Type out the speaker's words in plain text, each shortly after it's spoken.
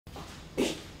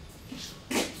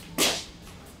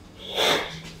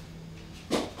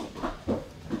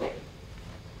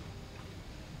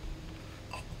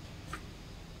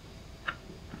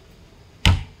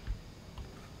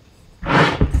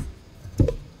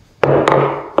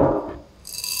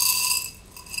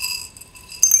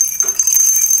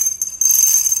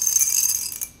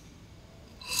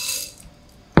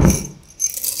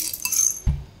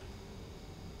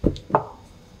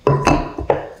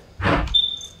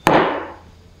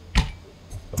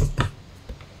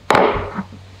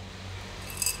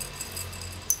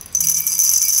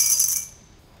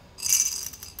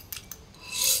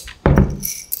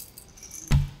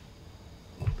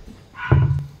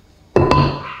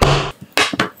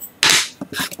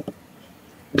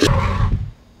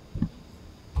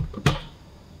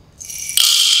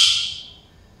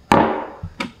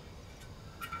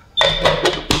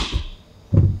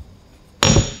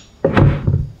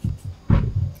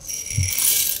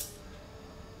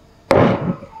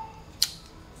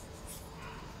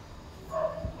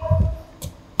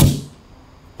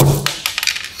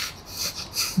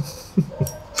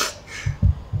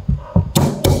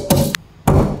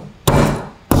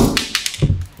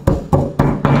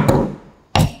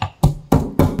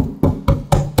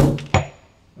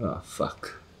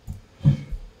fuck.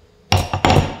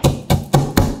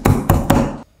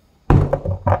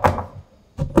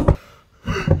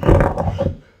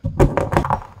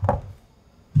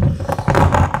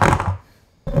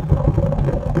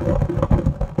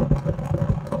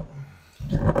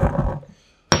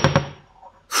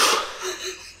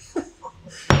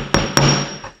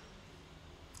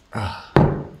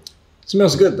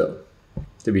 Smells good though,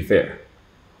 to be fair.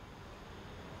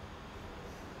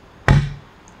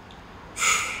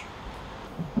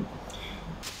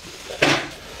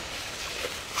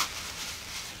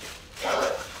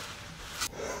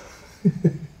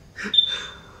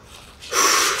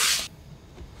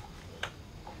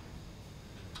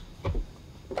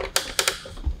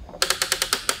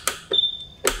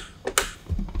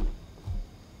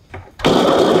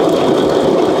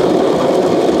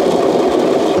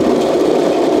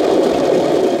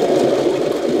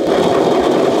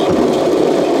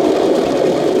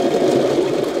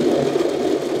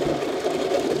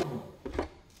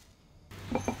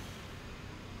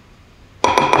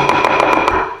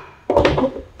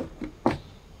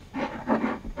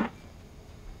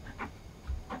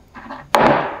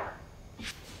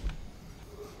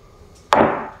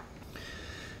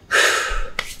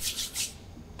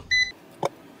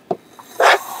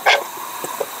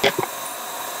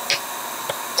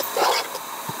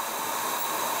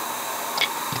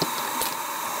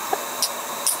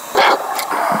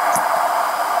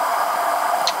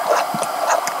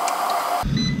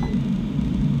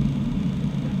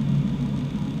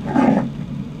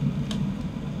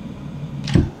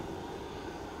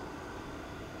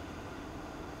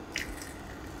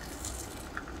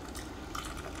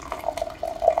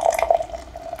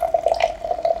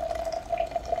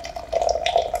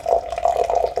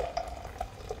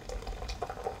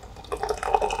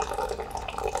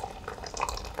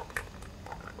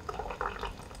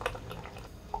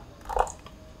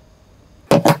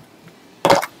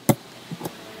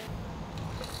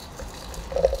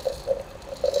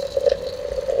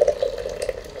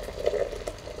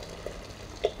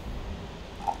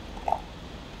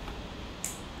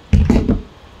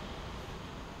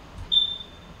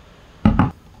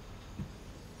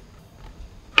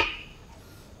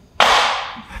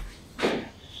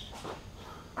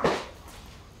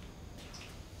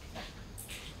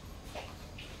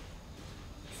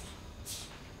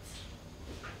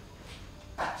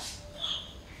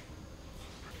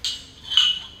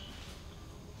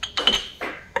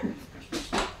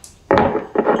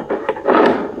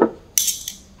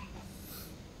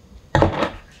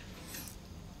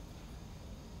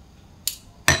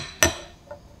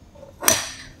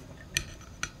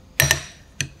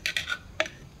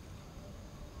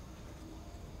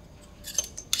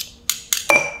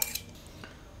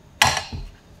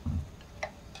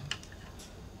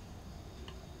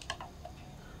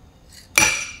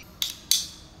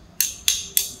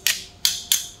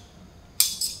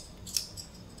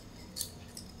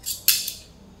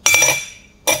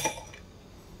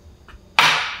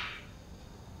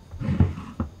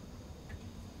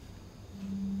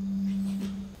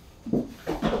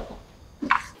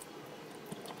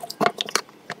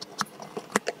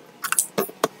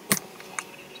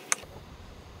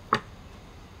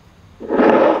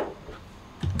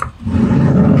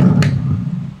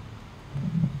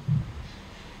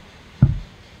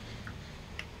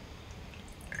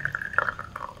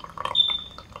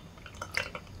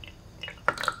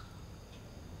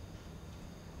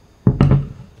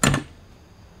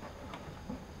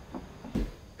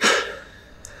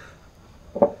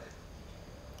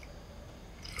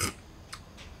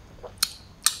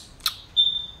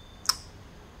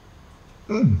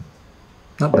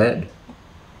 Not bad.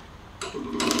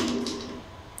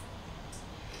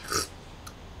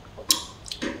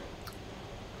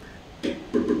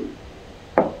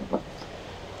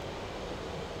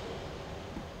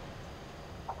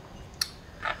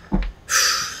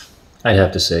 I'd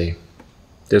have to say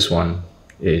this one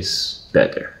is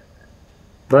better,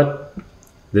 but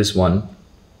this one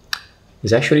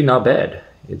is actually not bad.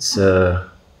 It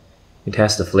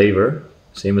has the flavor,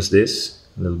 same as this,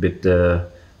 a little bit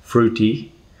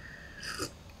fruity.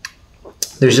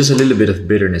 There's just a little bit of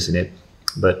bitterness in it,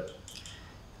 but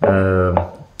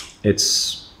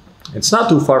it's not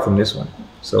too far from this one.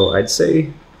 So I'd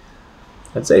say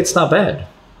it's not bad.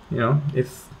 You know,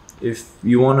 if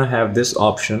you want to have this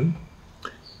option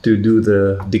to do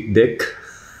the Dikdik,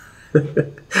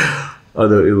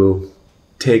 although it will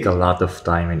take a lot of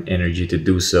time and energy to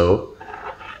do so,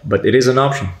 but it is an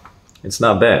option. It's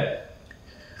not bad.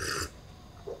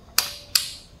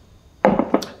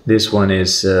 This one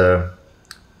is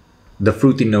the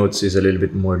fruity notes is a little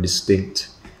bit more distinct.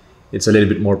 It's a little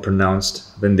bit more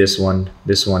pronounced than this one.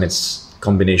 This one, it's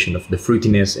combination of the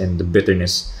fruitiness and the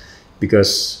bitterness,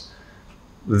 because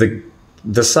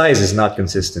the size is not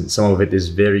consistent. Some of it is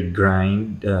very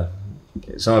grind,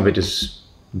 some of it is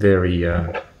very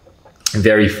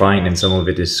very fine, and some of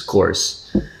it is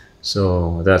coarse.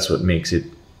 So that's what makes it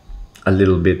a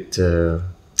little bit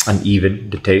uneven,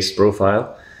 the taste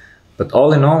profile. But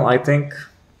all in all, I think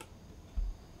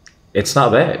it's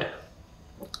not bad.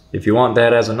 If you want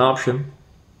that as an option,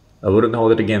 I wouldn't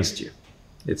hold it against you.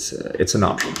 It's an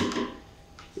option.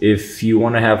 If you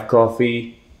want to have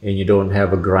coffee and you don't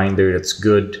have a grinder that's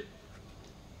good,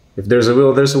 if there's a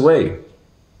will, there's a way.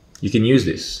 You can use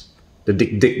this, the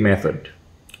Dikdik method,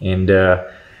 and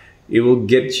it will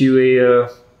get you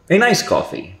a nice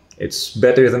coffee. It's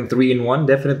better than 3-in-1,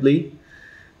 definitely,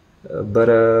 but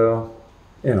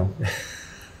you know,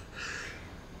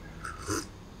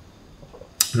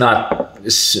 not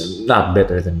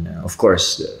better than, of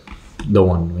course, the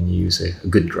one when you use a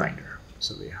good grinder.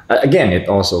 So yeah, again, it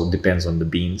also depends on the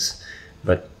beans,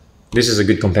 but this is a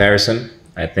good comparison.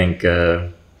 I think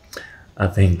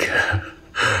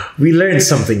we learned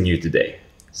something new today.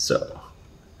 So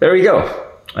there we go.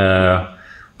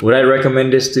 Would I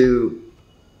recommend this to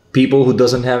people who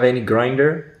doesn't have any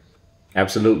grinder?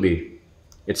 Absolutely.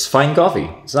 It's fine coffee.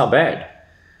 It's not bad.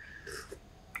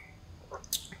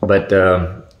 But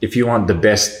if you want the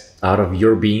best out of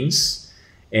your beans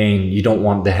and you don't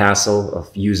want the hassle of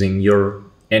using your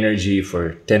energy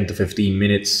for 10 to 15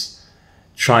 minutes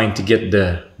trying to get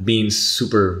the beans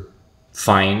super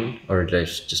fine, or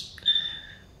just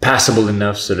passable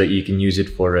enough so that you can use it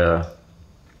for a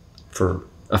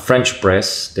French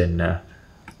press, then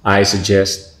I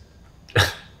suggest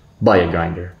buy a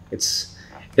grinder. It's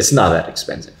not that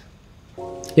expensive.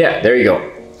 Yeah, there you go.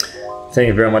 Thank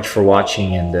you very much for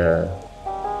watching, and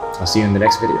I'll see you in the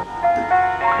next video.